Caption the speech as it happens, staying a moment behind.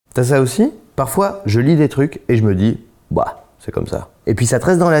T'as ça aussi? Parfois, je lis des trucs et je me dis, bah, c'est comme ça. Et puis ça te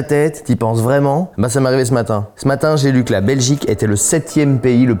reste dans la tête, t'y penses vraiment? Bah ça m'est arrivé ce matin. Ce matin, j'ai lu que la Belgique était le 7e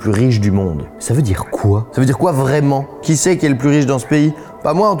pays le plus riche du monde. Ça veut dire quoi? Ça veut dire quoi vraiment? Qui c'est qui est le plus riche dans ce pays?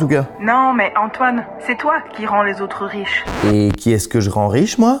 Pas moi en tout cas. Non mais Antoine, c'est toi qui rends les autres riches. Et qui est-ce que je rends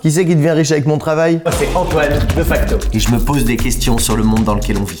riche moi? Qui c'est qui devient riche avec mon travail? Moi c'est Antoine, de facto. Et je me pose des questions sur le monde dans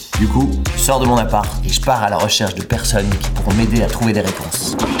lequel on vit. Du coup, je sors de mon appart et je pars à la recherche de personnes qui pourront m'aider à trouver des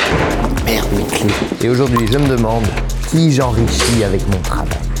réponses. Merde, mes clés. Et aujourd'hui, je me demande qui j'enrichis avec mon travail.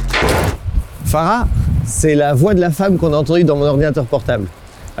 Farah, c'est la voix de la femme qu'on a entendue dans mon ordinateur portable.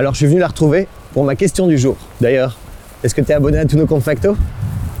 Alors je suis venu la retrouver pour ma question du jour. D'ailleurs, est-ce que tu es abonné à tous nos comptes facto?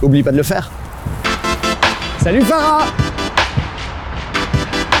 Oublie pas de le faire. Salut Farah!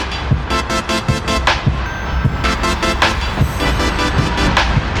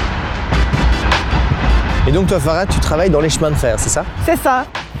 Et donc toi Farah, tu travailles dans les chemins de fer, c'est ça? C'est ça.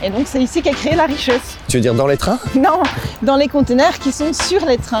 Et donc c'est ici qu'est créée la richesse. Tu veux dire dans les trains? Non, dans les conteneurs qui sont sur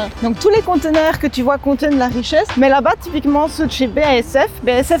les trains. Donc tous les conteneurs que tu vois contiennent la richesse, mais là-bas typiquement ceux de chez BASF.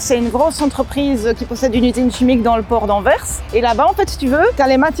 BASF c'est une grosse entreprise qui possède une usine chimique dans le port d'Anvers. Et là-bas en fait si tu veux, tu as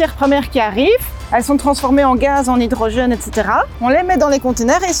les matières premières qui arrivent, elles sont transformées en gaz, en hydrogène, etc. On les met dans les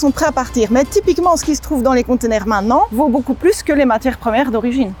conteneurs et ils sont prêts à partir. Mais typiquement ce qui se trouve dans les conteneurs maintenant vaut beaucoup plus que les matières premières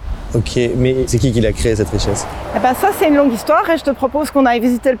d'origine. Ok, mais c'est qui l'a créé cette richesse? Eh ben ça c'est une longue histoire et je te propose qu'on aille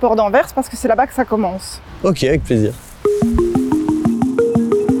visiter le port d'Anvers parce que c'est là-bas que ça commence. Ok, avec plaisir.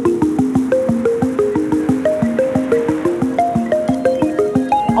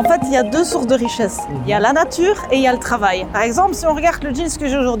 En fait, il y a deux sources de richesse. Il y a la nature et il y a le travail. Par exemple, si on regarde le jeans que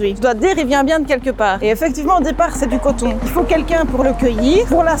j'ai aujourd'hui, je dois te dire, il vient bien de quelque part. Et effectivement, au départ, c'est du coton. Il faut quelqu'un pour le cueillir,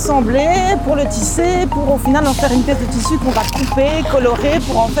 pour l'assembler, pour le tisser, pour au final en faire une pièce de tissu qu'on va couper, colorer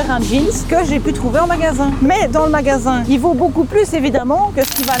pour en faire un jeans que j'ai pu trouver en magasin. Mais dans le magasin, il vaut beaucoup plus évidemment que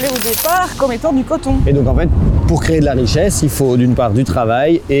ce qui valait au départ comme étant du coton. Et donc en fait, pour créer de la richesse, il faut d'une part du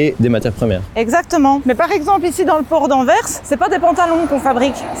travail et des matières premières. Exactement. Mais par exemple, ici dans le port d'Anvers, c'est pas des pantalons qu'on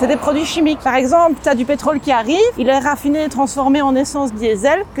fabrique, c'est des produits chimiques. Par exemple, tu as du pétrole qui arrive, il est raffiné et transformé en essence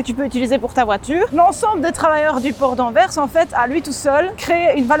diesel que tu peux utiliser pour ta voiture. L'ensemble des travailleurs du port d'Anvers, en fait, à lui tout seul,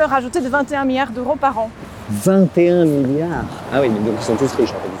 crée une valeur ajoutée de 21 milliards d'euros par an. 21 milliards. Ah oui, mais donc ils sont tous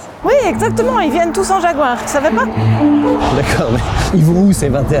riches en fait ici. Oui, exactement, ils viennent tous en Jaguar, tu savais pas? D'accord, mais ils vont où ces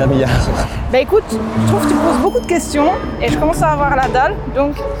 21 milliards? Bah écoute, je trouve que tu poses beaucoup de questions et je commence à avoir la dalle,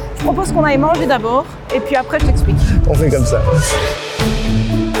 donc je propose qu'on aille manger d'abord et puis après je t'explique. On fait comme ça.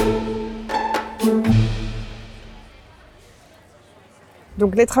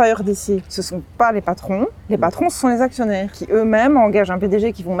 Donc les travailleurs d'ici, ce ne sont pas les patrons. Les patrons, ce sont les actionnaires qui eux-mêmes engagent un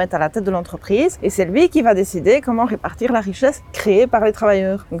PDG qu'ils vont mettre à la tête de l'entreprise. Et c'est lui qui va décider comment répartir la richesse créée par les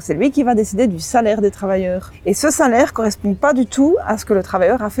travailleurs. Donc c'est lui qui va décider du salaire des travailleurs. Et ce salaire ne correspond pas du tout à ce que le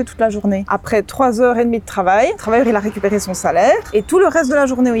travailleur a fait toute la journée. Après 3h30 de travail, le travailleur il a récupéré son salaire. Et tout le reste de la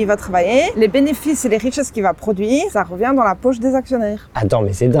journée où il va travailler, les bénéfices et les richesses qu'il va produire, ça revient dans la poche des actionnaires. Attends,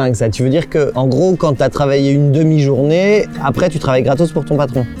 mais c'est dingue ça. Tu veux dire que, en gros, quand tu as travaillé une demi-journée, après tu travailles gratos pour ton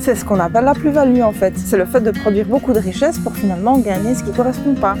patron? C'est ce qu'on appelle la plus-value en fait. C'est le fait de produire beaucoup de richesses pour finalement gagner ce qui ne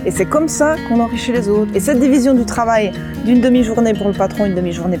correspond pas. Et c'est comme ça qu'on enrichit les autres. Et cette division du travail d'une demi-journée pour le patron, une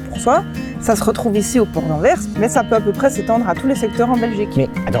demi-journée pour soi, ça se retrouve ici au port d'Anvers, mais ça peut à peu près s'étendre à tous les secteurs en Belgique. Mais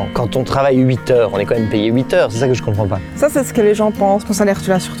attends, quand on travaille 8 heures, on est quand même payé 8 heures, c'est ça que je comprends pas. Ça, c'est ce que les gens pensent. Ton salaire, tu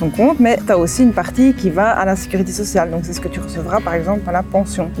l'as sur ton compte, mais tu as aussi une partie qui va à la sécurité sociale. Donc c'est ce que tu recevras par exemple à la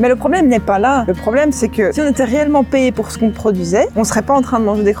pension. Mais le problème n'est pas là. Le problème, c'est que si on était réellement payé pour ce qu'on produisait, on serait pas en train de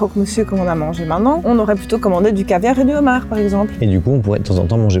manger des croque-monsieur comme on a mangé maintenant. On aurait plutôt commandé du caviar et du homard, par exemple. Et du coup, on pourrait de temps en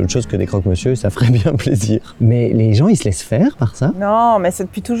temps manger autre chose que des croque-monsieur, ça ferait bien plaisir. Mais les gens, ils se laissent faire par ça? Non, mais c'est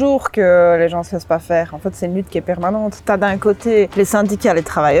depuis toujours que les gens se laissent pas faire. En fait, c'est une lutte qui est permanente. T'as d'un côté les syndicats, les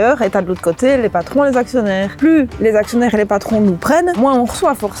travailleurs, et t'as de l'autre côté les patrons, les actionnaires. Plus les actionnaires et les patrons nous prennent, moins on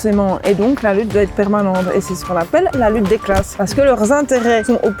reçoit forcément. Et donc, la lutte doit être permanente. Et c'est ce qu'on appelle la lutte des classes. Parce que leurs intérêts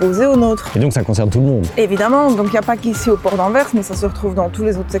sont opposés aux nôtres. Et donc, ça concerne tout le monde? Évidemment. Donc, il n'y a pas qu'ici au port d'Anvers, mais ça se retrouve dans tous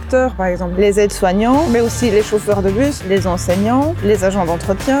les autres secteurs. Par exemple, les aides-soignants, mais aussi les chauffeurs de bus, les enseignants, les agents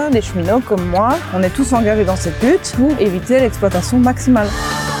d'entretien, les cheminots comme moi. On est tous engagés dans cette lutte pour éviter l'exploitation maximale.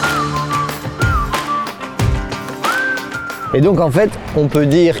 Et donc en fait, on peut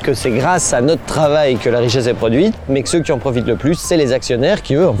dire que c'est grâce à notre travail que la richesse est produite, mais que ceux qui en profitent le plus, c'est les actionnaires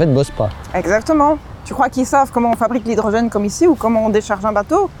qui eux en fait bossent pas. Exactement. Tu crois qu'ils savent comment on fabrique l'hydrogène comme ici ou comment on décharge un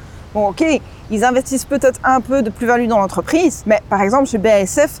bateau? Bon ok, Ils investissent peut-être un peu de plus-value dans l'entreprise, mais par exemple chez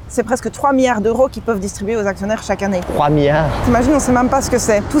BASF, c'est presque 3 milliards d'euros qu'ils peuvent distribuer aux actionnaires chaque année. 3 milliards. T'imagines, on sait même pas ce que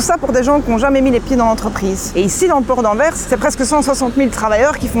c'est. Tout ça pour des gens qui n'ont jamais mis les pieds dans l'entreprise. Et ici, dans le port d'Anvers, c'est presque 160 000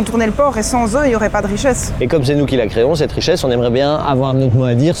 travailleurs qui font tourner le port et sans eux, il n'y aurait pas de richesse. Et comme c'est nous qui la créons, cette richesse, on aimerait bien avoir notre mot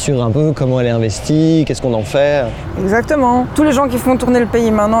à dire sur un peu comment elle est investie, qu'est-ce qu'on en fait. Exactement. Tous les gens qui font tourner le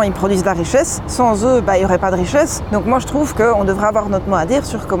pays maintenant, ils produisent de la richesse. Sans eux, il n'y aurait pas de richesse. Donc moi, je trouve qu'on devrait avoir notre mot à dire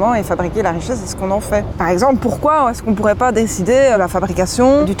sur comment est fabriquée la richesse et ce qu'on en fait. Par exemple, pourquoi est-ce qu'on ne pourrait pas décider la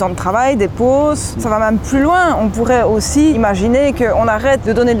fabrication, du temps de travail, des pauses? Ça va même plus loin. On pourrait aussi imaginer qu'on arrête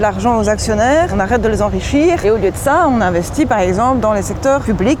de donner de l'argent aux actionnaires, on arrête de les enrichir et au lieu de ça, on investit par exemple dans les secteurs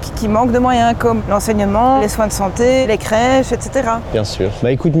publics qui manquent de moyens comme l'enseignement, les soins de santé, les crèches, etc. Bien sûr.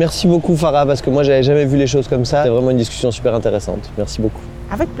 Écoute, merci beaucoup Farah, parce que moi j'avais jamais vu les choses comme ça. C'est vraiment une discussion super intéressante. Merci beaucoup.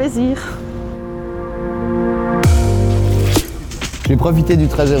 Avec plaisir. Je vais profiter du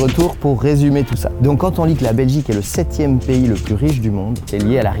trajet retour pour résumer tout ça. Donc quand on lit que la Belgique est le 7e pays le plus riche du monde, c'est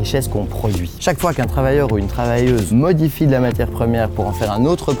lié à la richesse qu'on produit. Chaque fois qu'un travailleur ou une travailleuse modifie de la matière première pour en faire un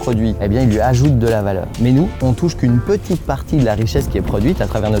autre produit, eh bien il lui ajoute de la valeur. Mais nous, on touche qu'une petite partie de la richesse qui est produite à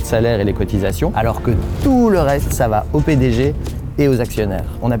travers notre salaire et les cotisations, alors que tout le reste, ça va au PDG et aux actionnaires.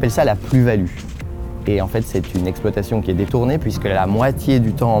 On appelle ça la plus-value. Et en fait, c'est une exploitation qui est détournée puisque la moitié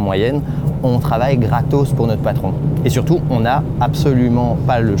du temps en moyenne, on travaille gratos pour notre patron. Et surtout, on n'a absolument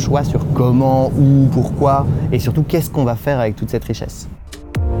pas le choix sur comment, où, pourquoi et surtout qu'est-ce qu'on va faire avec toute cette richesse.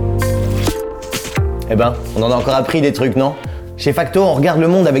 Eh ben, on en a encore appris des trucs, non? Chez Facto, on regarde le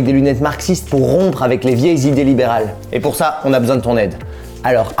monde avec des lunettes marxistes pour rompre avec les vieilles idées libérales. Et pour ça, on a besoin de ton aide.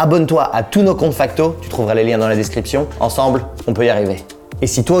 Alors abonne-toi à tous nos comptes Facto, tu trouveras les liens dans la description. Ensemble, on peut y arriver. Et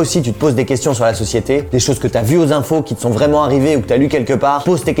si toi aussi tu te poses des questions sur la société, des choses que tu as vues aux infos qui te sont vraiment arrivées ou que tu as lues quelque part,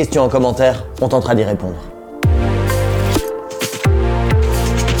 pose tes questions en commentaire, on tentera d'y répondre.